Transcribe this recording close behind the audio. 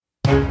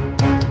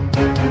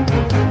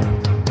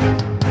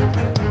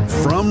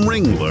From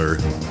Ringler,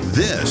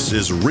 this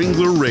is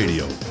Ringler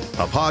Radio,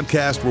 a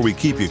podcast where we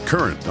keep you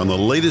current on the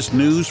latest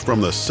news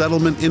from the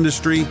settlement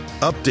industry,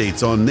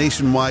 updates on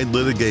nationwide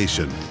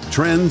litigation,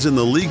 trends in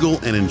the legal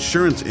and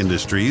insurance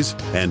industries,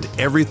 and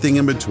everything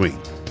in between.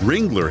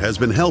 Ringler has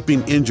been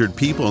helping injured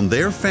people and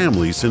their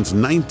families since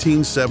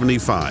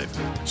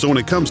 1975. So when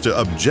it comes to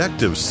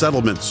objective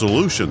settlement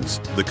solutions,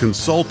 the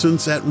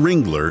consultants at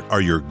Ringler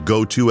are your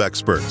go-to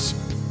experts.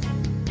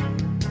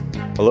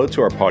 Hello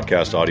to our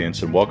podcast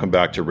audience and welcome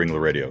back to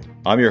Ringler Radio.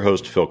 I'm your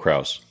host, Phil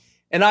Krause.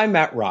 And I'm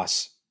Matt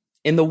Ross.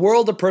 In the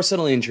world of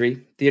personal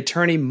injury, the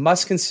attorney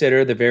must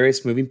consider the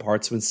various moving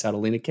parts when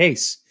settling a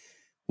case.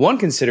 One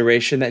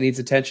consideration that needs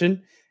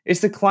attention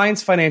is the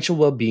client's financial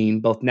well-being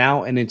both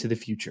now and into the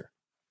future.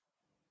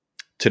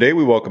 Today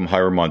we welcome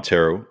Hiram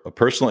Montero, a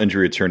personal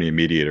injury attorney and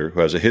mediator who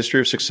has a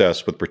history of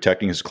success with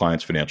protecting his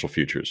clients' financial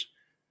futures.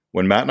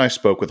 When Matt and I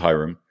spoke with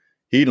Hiram,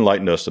 he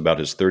enlightened us about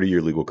his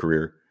 30-year legal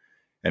career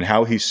and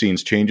how he's seen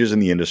changes in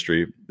the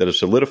industry that have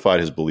solidified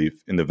his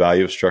belief in the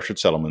value of structured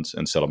settlements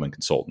and settlement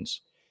consultants.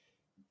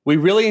 We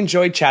really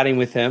enjoyed chatting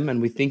with him,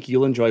 and we think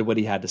you'll enjoy what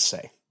he had to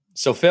say.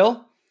 So,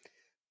 Phil,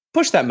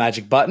 push that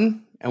magic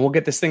button, and we'll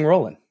get this thing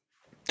rolling.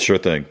 Sure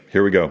thing.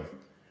 Here we go.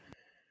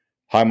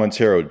 Hi,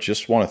 Montero.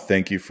 Just want to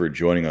thank you for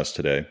joining us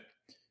today.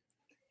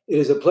 It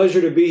is a pleasure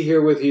to be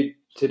here with you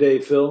today,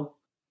 Phil.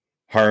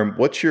 Hiram,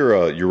 what's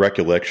your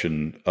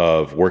recollection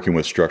of working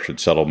with structured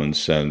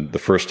settlements and the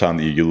first time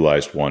that you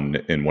utilized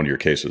one in one of your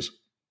cases?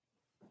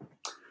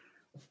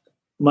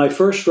 My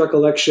first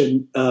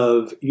recollection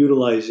of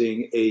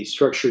utilizing a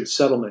structured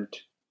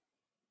settlement,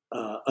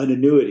 an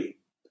annuity,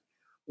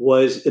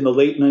 was in the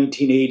late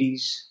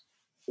 1980s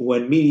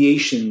when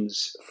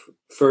mediations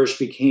first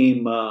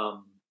became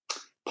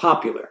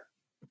popular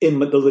in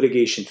the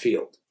litigation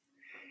field.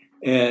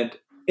 And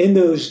in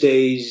those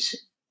days,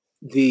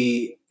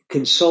 the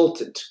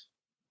consultant,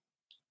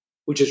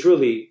 which is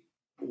really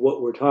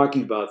what we're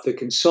talking about, the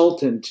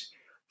consultant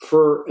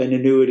for an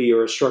annuity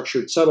or a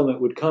structured settlement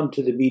would come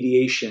to the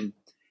mediation,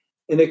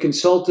 and the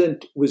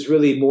consultant was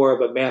really more of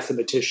a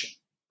mathematician.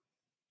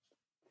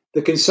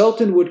 The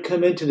consultant would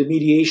come into the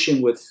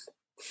mediation with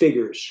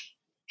figures,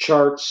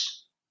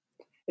 charts,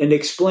 and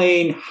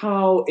explain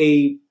how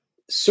a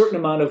certain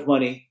amount of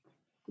money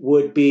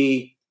would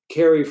be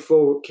carried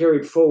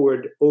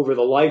forward over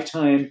the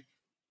lifetime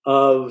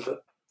of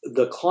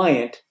the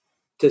client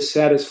to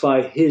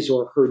satisfy his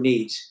or her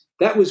needs.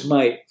 That was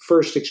my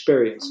first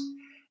experience.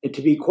 And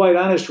to be quite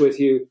honest with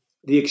you,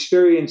 the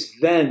experience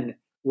then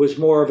was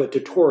more of a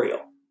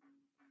tutorial.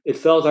 It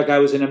felt like I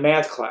was in a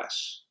math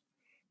class,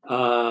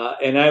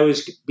 and I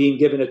was being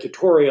given a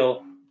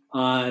tutorial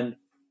on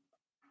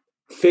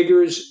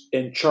figures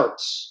and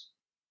charts.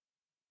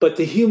 But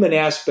the human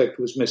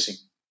aspect was missing.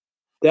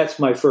 That's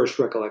my first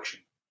recollection.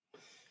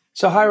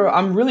 So, Hiram,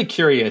 I'm really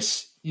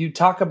curious. You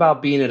talk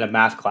about being in a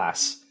math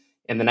class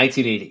in the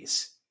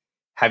 1980s.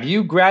 Have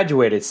you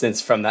graduated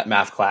since from that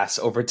math class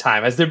over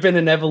time? Has there been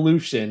an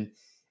evolution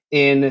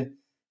in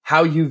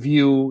how you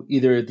view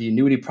either the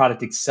annuity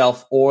product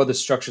itself or the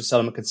structured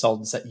settlement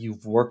consultants that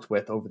you've worked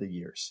with over the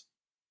years?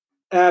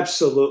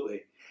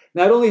 Absolutely.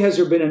 Not only has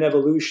there been an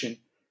evolution,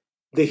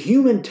 the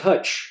human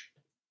touch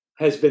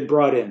has been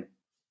brought in.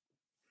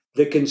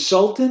 The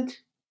consultant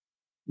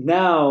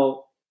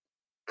now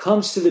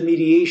comes to the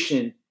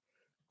mediation.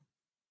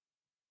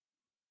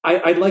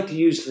 I'd like to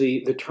use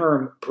the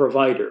term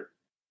provider.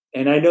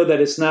 And I know that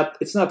it's not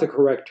the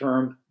correct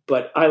term,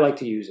 but I like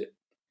to use it.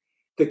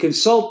 The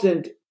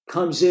consultant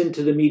comes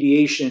into the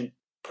mediation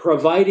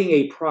providing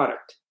a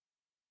product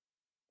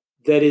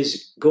that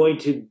is going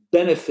to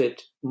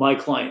benefit my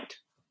client.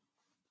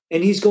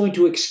 And he's going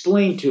to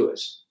explain to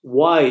us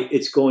why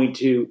it's going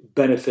to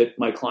benefit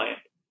my client.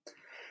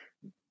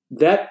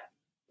 That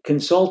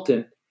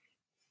consultant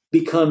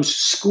becomes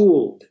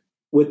schooled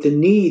with the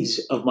needs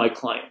of my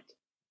client,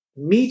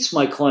 meets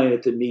my client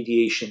at the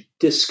mediation,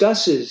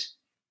 discusses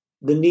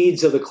the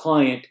needs of the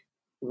client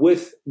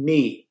with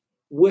me,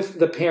 with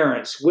the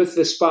parents, with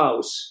the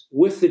spouse,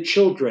 with the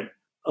children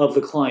of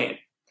the client,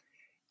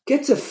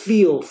 gets a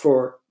feel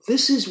for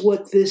this is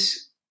what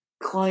this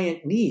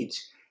client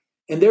needs.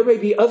 And there may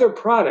be other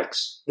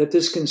products that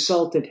this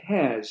consultant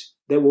has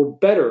that will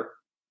better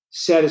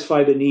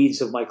satisfy the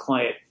needs of my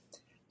client.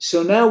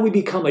 So now we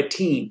become a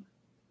team.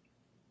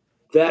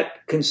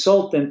 That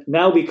consultant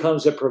now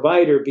becomes a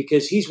provider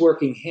because he's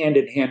working hand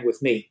in hand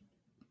with me.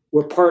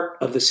 We're part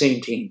of the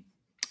same team.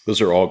 Those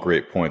are all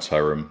great points,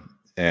 Hiram.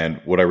 And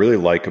what I really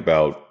like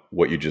about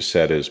what you just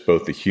said is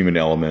both the human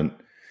element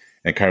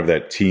and kind of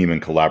that team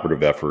and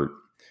collaborative effort.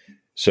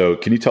 So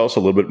can you tell us a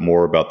little bit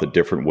more about the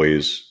different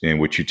ways in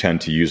which you tend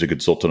to use a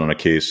consultant on a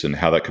case and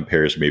how that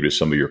compares maybe to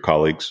some of your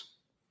colleagues?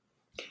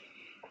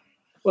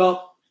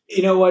 Well,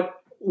 you know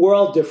what? We're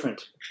all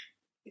different.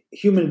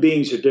 Human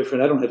beings are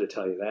different. I don't have to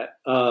tell you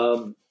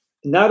that.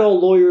 Not all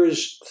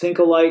lawyers think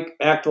alike,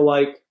 act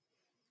alike,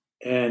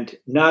 and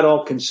not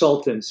all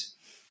consultants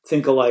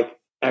think alike,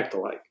 act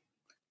alike.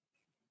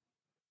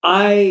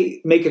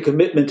 I make a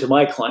commitment to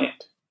my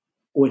client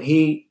when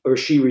he or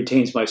she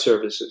retains my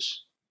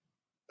services.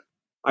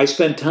 I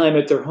spend time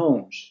at their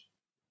homes.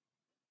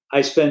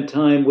 I spend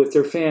time with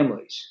their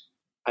families.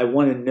 I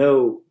want to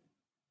know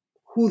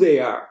who they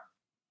are.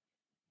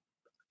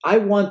 I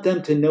want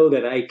them to know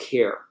that I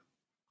care.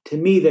 To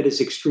me, that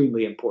is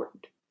extremely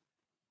important.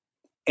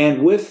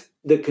 And with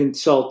the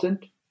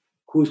consultant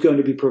who's going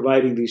to be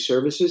providing these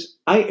services,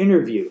 I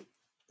interview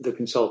the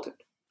consultant.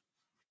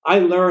 I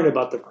learn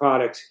about the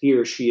products he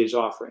or she is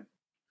offering.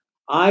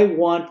 I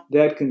want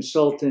that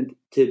consultant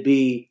to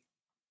be,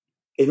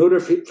 in order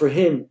for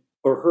him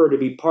or her to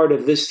be part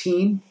of this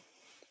team,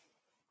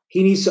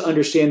 he needs to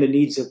understand the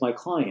needs of my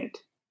client.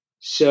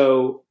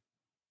 So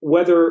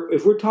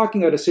if we're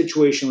talking about a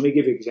situation, let me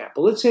give you an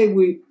example. Let's say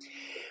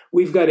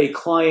we've got a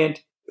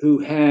client who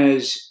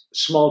has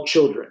small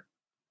children,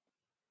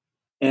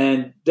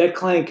 and that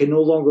client can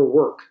no longer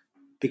work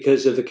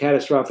because of the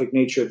catastrophic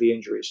nature of the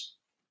injuries.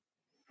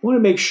 I want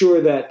to make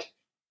sure that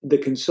the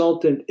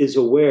consultant is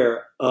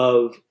aware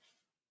of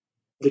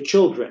the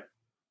children,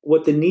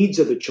 what the needs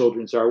of the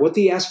children are, what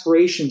the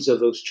aspirations of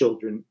those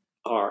children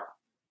are,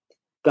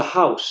 the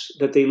house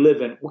that they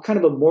live in, what kind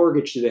of a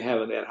mortgage do they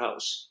have in that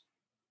house,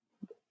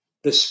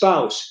 the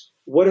spouse,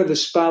 what are the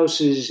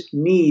spouse's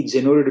needs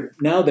in order to,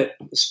 now that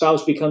the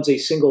spouse becomes a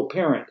single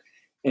parent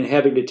and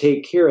having to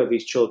take care of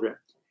these children.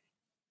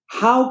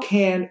 How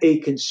can a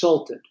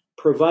consultant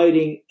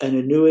providing an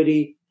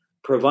annuity,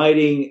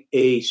 providing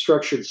a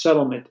structured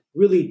settlement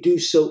really do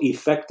so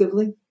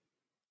effectively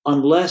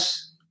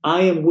unless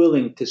I am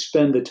willing to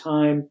spend the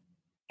time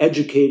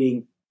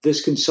educating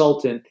this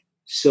consultant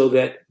so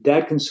that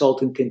that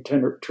consultant can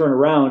turn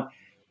around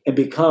and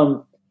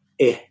become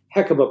a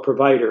heck of a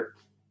provider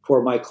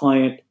for my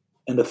client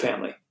and the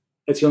family.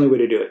 That's the only way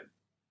to do it.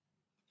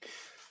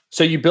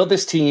 So you build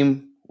this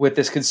team with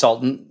this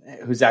consultant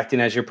who's acting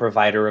as your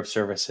provider of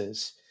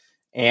services.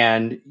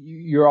 And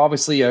you're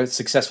obviously a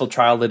successful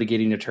trial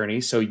litigating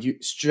attorney. So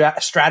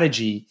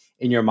strategy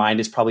in your mind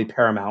is probably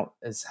paramount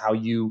as how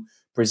you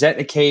present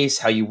a case,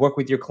 how you work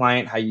with your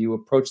client, how you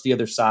approach the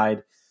other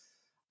side.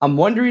 I'm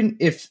wondering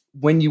if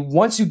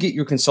once you get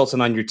your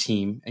consultant on your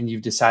team and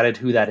you've decided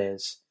who that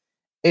is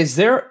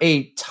there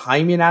a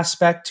timing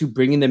aspect to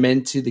bringing them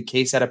into the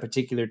case at a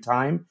particular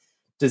time?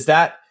 Does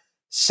that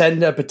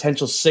send a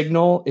potential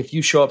signal if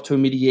you show up to a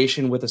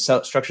mediation with a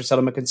structured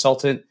settlement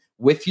consultant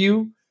with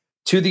you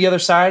to the other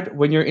side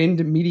when you're in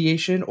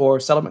mediation or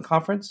settlement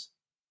conference?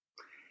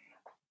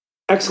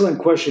 Excellent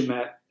question,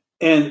 Matt.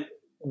 And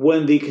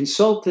when the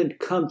consultant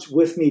comes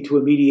with me to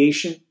a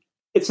mediation,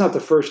 it's not the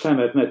first time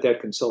I've met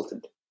that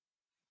consultant.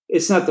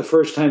 It's not the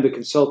first time the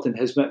consultant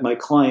has met my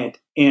client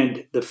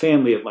and the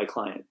family of my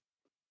client.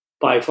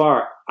 By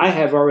far, I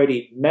have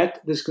already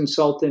met this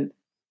consultant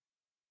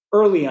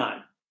early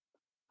on.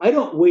 I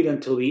don't wait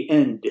until the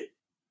end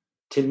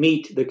to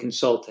meet the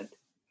consultant.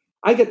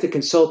 I get the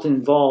consultant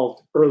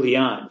involved early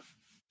on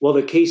while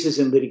the case is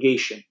in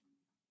litigation.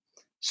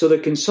 So the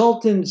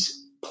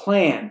consultant's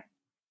plan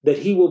that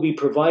he will be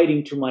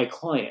providing to my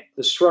client,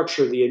 the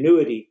structure, the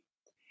annuity,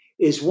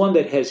 is one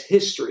that has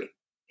history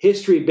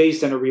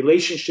based on a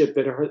relationship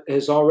that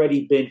has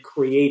already been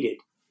created.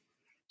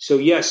 So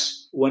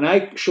yes, when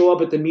I show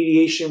up at the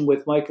mediation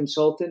with my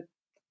consultant,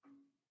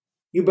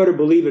 you better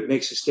believe it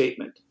makes a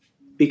statement,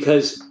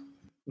 because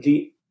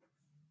the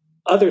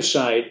other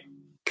side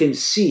can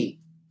see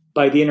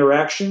by the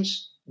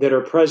interactions that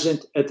are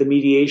present at the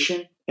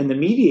mediation, and the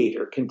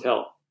mediator can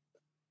tell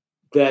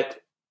that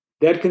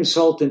that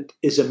consultant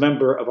is a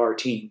member of our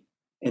team,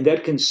 and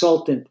that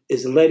consultant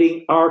is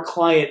letting our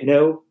client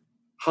know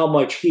how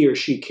much he or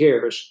she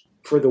cares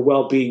for the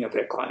well-being of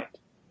that client.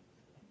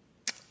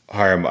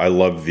 Hiram, I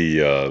love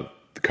the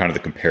kind of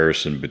the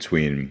comparison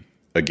between,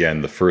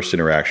 again, the first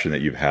interaction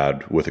that you've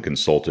had with a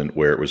consultant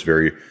where it was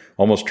very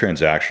almost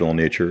transactional in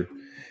nature,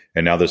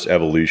 and now this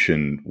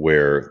evolution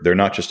where they're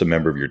not just a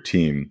member of your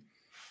team,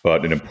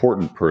 but an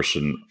important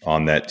person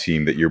on that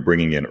team that you're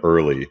bringing in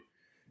early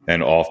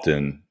and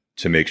often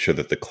to make sure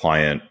that the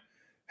client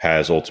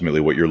has ultimately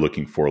what you're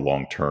looking for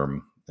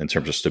long-term in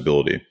terms of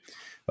stability.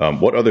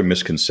 What other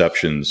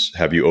misconceptions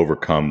have you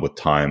overcome with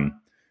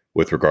time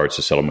with regards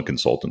to settlement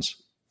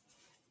consultants?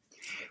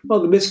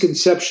 Well, the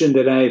misconception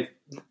that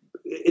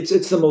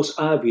it's the most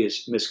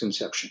obvious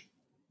misconception.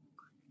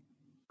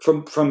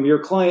 From your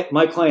client,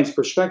 my client's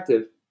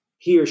perspective,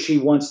 he or she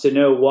wants to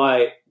know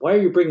why are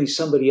you bringing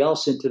somebody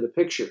else into the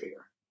picture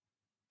here?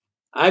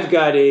 I've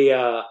got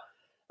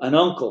an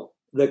uncle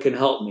that can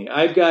help me.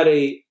 I've got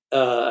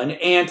an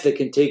aunt that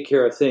can take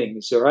care of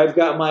things, or I've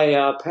got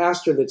my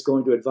pastor that's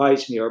going to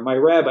advise me, or my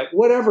rabbi,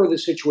 whatever the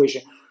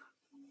situation.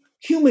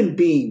 Human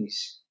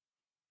beings,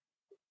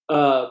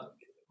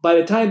 by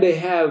the time they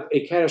have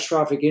a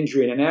catastrophic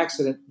injury and an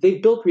accident,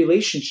 they've built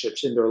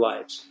relationships in their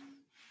lives.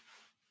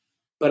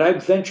 But I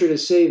venture to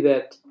say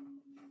that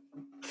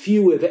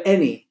few, if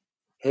any,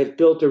 have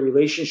built a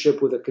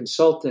relationship with a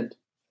consultant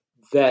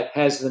that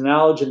has the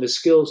knowledge and the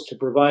skills to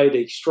provide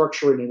a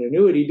structure and an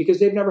annuity, because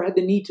they've never had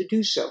the need to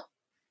do so.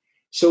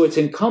 So it's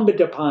incumbent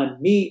upon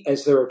me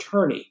as their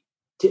attorney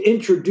to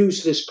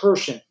introduce this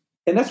person.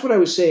 And that's what I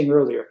was saying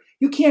earlier.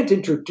 You can't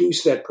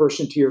introduce that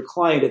person to your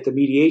client at the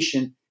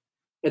mediation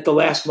at the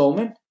last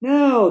moment.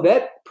 No,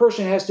 that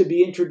person has to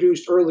be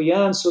introduced early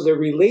on so the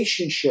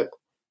relationship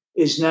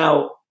is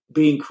now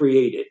being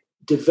created,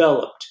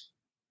 developed.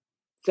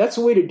 That's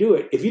the way to do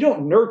it. If you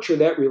don't nurture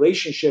that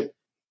relationship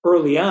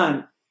early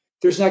on,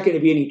 there's not going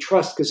to be any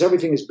trust because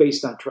everything is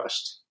based on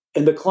trust.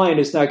 And the client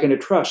is not going to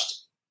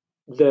trust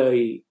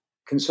the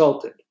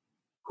consultant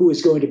who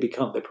is going to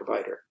become the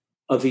provider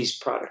of these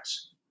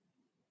products.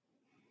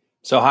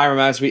 So Hiram,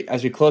 as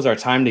we close our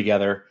time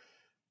together,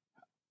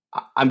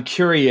 I'm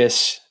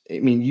curious. I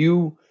mean,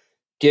 you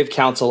give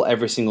counsel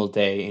every single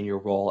day in your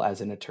role as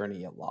an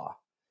attorney at law.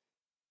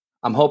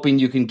 I'm hoping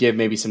you can give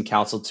maybe some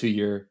counsel to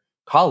your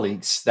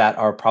colleagues that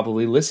are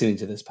probably listening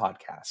to this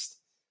podcast.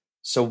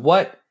 So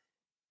what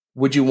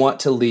would you want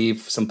to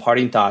leave some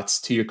parting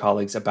thoughts to your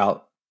colleagues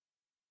about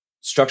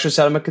structured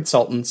settlement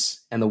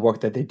consultants and the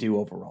work that they do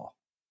overall?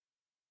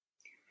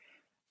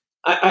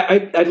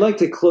 I'd like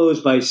to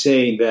close by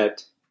saying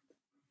that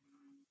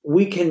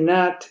we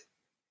cannot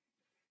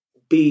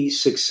be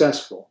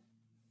successful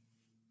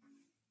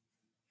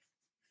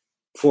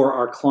for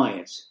our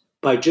clients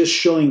by just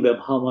showing them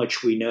how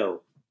much we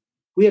know.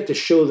 We have to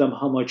show them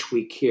how much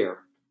we care.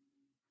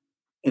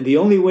 And the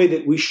only way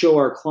that we show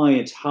our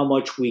clients how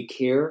much we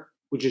care,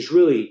 which is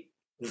really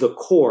the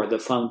core, the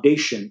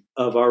foundation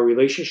of our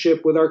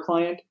relationship with our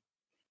client,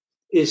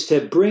 is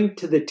to bring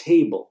to the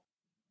table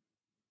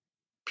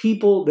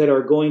people that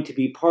are going to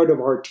be part of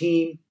our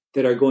team,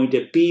 that are going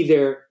to be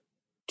there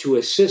to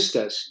assist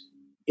us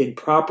in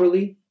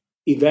properly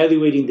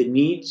evaluating the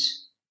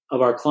needs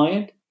of our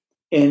client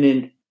and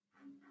in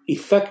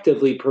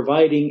effectively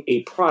providing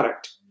a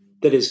product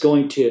that is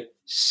going to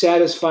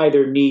satisfy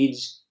their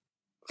needs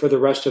for the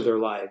rest of their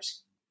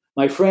lives.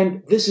 My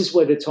friend, this is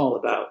what it's all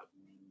about.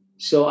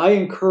 So I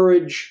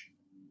encourage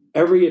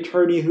every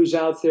attorney who's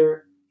out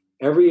there,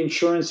 every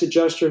insurance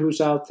adjuster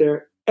who's out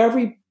there,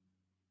 every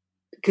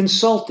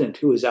consultant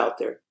who is out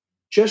there,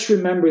 just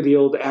remember the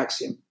old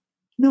axiom.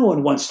 No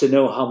one wants to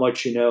know how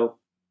much you know.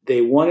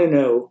 They want to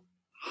know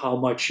how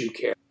much you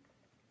care.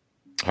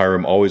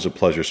 Hiram, always a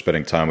pleasure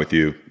spending time with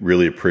you.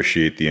 Really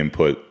appreciate the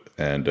input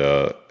and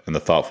the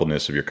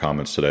thoughtfulness of your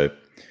comments today.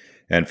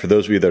 And for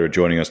those of you that are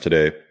joining us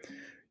today,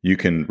 you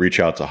can reach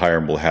out to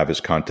Hiram. We'll have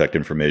his contact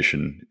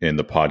information in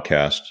the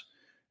podcast.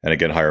 And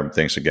again, Hiram,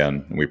 thanks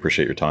again. And we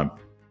appreciate your time.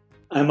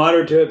 I'm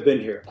honored to have been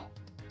here.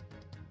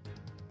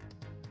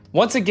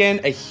 Once again,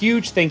 a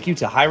huge thank you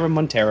to Hiram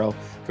Montero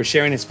for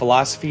sharing his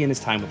philosophy and his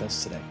time with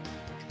us today.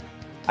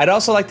 I'd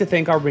also like to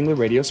thank our Ringler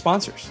Radio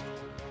sponsors: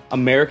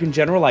 American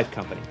General Life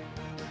Company,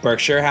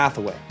 Berkshire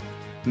Hathaway,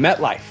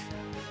 MetLife,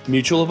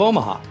 Mutual of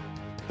Omaha,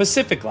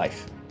 Pacific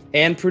Life,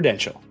 and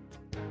Prudential.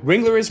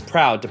 Ringler is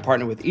proud to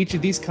partner with each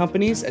of these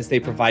companies as they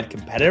provide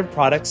competitive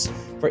products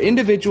for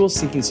individuals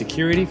seeking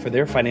security for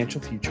their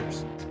financial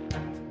futures.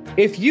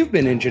 If you've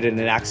been injured in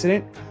an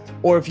accident,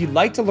 or if you'd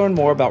like to learn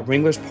more about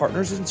Ringler's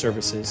partners and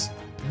services,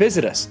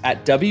 visit us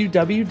at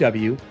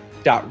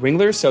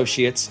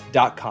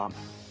www.ringlerassociates.com,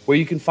 where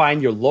you can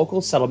find your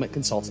local settlement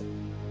consultant.